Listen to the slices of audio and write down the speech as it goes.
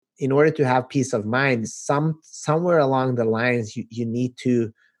in order to have peace of mind, somewhere along the lines, you need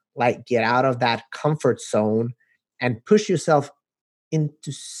to like get out of that comfort zone and push yourself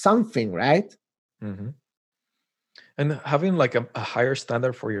into something, right? Hmm. And having like a higher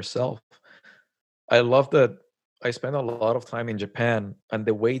standard for yourself. I love that. I spent a lot of time in Japan, and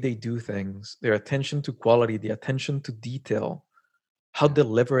the way they do things, their attention to quality, the attention to detail, how Yeah.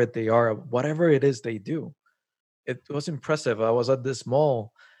 deliberate they are, whatever it is they do. It was impressive. I was at this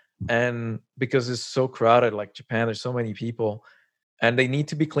mall, and because it's so crowded, like Japan, there's so many people, and they need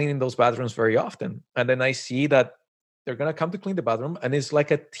to be cleaning those bathrooms very often. And then I see that they're gonna come to clean the bathroom, and it's like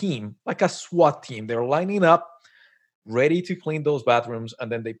a team, like a SWAT team. They're lining up, ready to clean those bathrooms,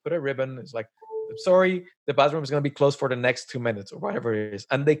 and then they put a ribbon. It's like, I'm sorry, the bathroom is gonna be closed for the next 2 minutes or whatever it is.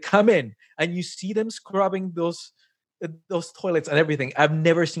 And they come in, and you see them scrubbing those toilets and everything. I've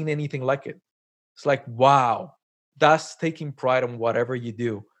never seen anything like it. It's like, wow, that's taking pride on whatever you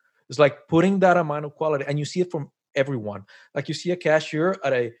do. It's like putting that amount of quality, and you see it from everyone. Like you see a cashier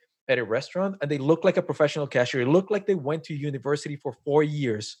at a restaurant, and they look like a professional cashier. They look like they went to university for 4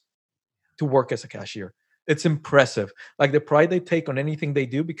 years to work as a cashier. It's impressive. Like the pride they take on anything they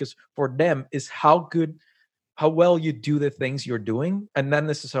do, because for them is how good, how well you do the things you're doing, and not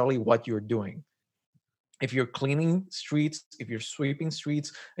necessarily what you're doing. If you're cleaning streets, if you're sweeping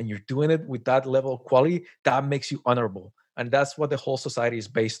streets, and you're doing it with that level of quality, that makes you honorable. And that's what the whole society is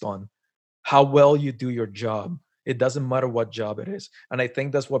based on, how well you do your job. It doesn't matter what job it is. And I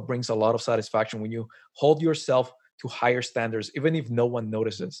think that's what brings a lot of satisfaction when you hold yourself to higher standards, even if no one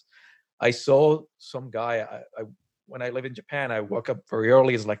notices. I saw some guy, when I live in Japan, I woke up very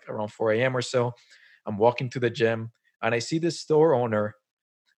early, it's like around 4 a.m. or so. I'm walking to the gym, and I see this store owner.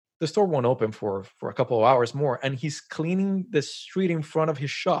 The store won't open for a couple of hours more, and he's cleaning the street in front of his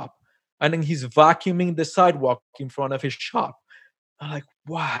shop, and then he's vacuuming the sidewalk in front of his shop. I'm like,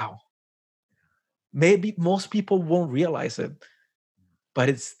 wow, maybe most people won't realize it, but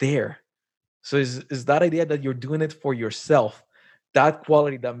it's there. So is that idea that you're doing it for yourself, that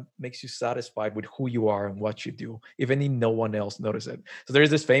quality that makes you satisfied with who you are and what you do, even if no one else notices it. So there's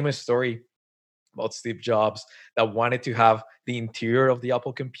this famous story about Steve Jobs that wanted to have the interior of the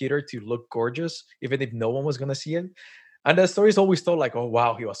Apple computer to look gorgeous, even if no one was going to see it. And the story is always told like, oh,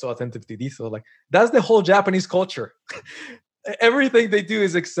 wow, he was so attentive to detail. Like, that's the whole Japanese culture. Everything they do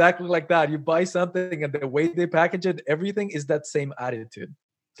is exactly like that. You buy something, and the way they package it, everything is that same attitude.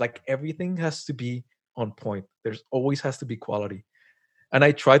 It's like everything has to be on point. There's always has to be quality. And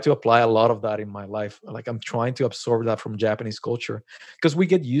I try to apply a lot of that in my life. Like I'm trying to absorb that from Japanese culture, because we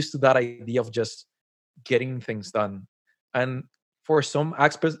get used to that idea of just getting things done. And for some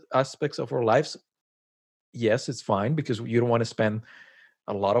aspects of our lives, yes, it's fine, because you don't want to spend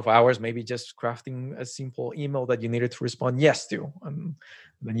a lot of hours maybe just crafting a simple email that you needed to respond yes to, and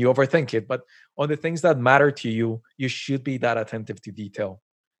then you overthink it. But on the things that matter to you, you should be that attentive to detail.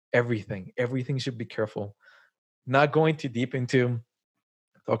 Everything should be careful. Not going too deep into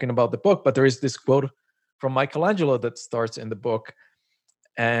talking about the book, but there is this quote from Michelangelo that starts in the book.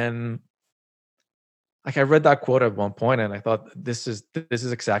 And like I read that quote at one point, and I thought this is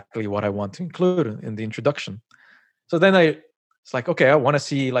exactly what I want to include in the introduction. So then it's like, okay, I want to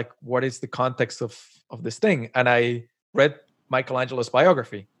see like what is the context of this thing. And I read Michelangelo's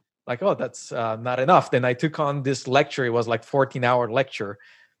biography. Like, oh, that's not enough. Then I took on this lecture. It was like 14-hour lecture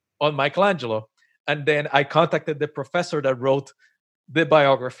on Michelangelo. And then I contacted the professor that wrote the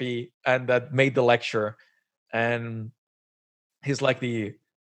biography and that made the lecture. And he's like the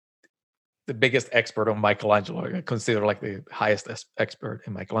biggest expert on Michelangelo. I consider like the highest expert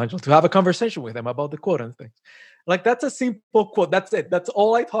in Michelangelo, to have a conversation with him about the quote and things. Like that's a simple quote. That's it. That's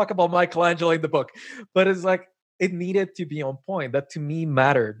all I talk about Michelangelo in the book. But it's like it needed to be on point. That to me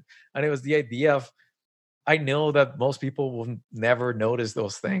mattered. And it was the idea of, I know that most people will never notice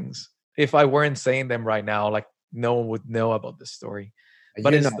those things. If I weren't saying them right now, like no one would know about the story.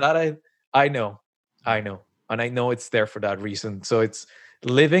 But You it's know. that I know, I know, and I know it's there for that reason. So it's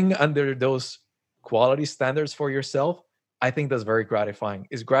living under those quality standards for yourself. I think that's very gratifying.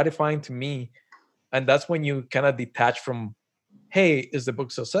 It's gratifying to me, and that's when you kind of detach from, hey, is the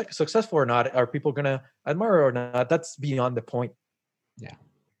book so successful or not? Are people gonna admire it or not? That's beyond the point. Yeah.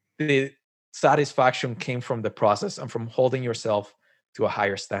 The satisfaction came from the process and from holding yourself to a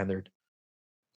higher standard.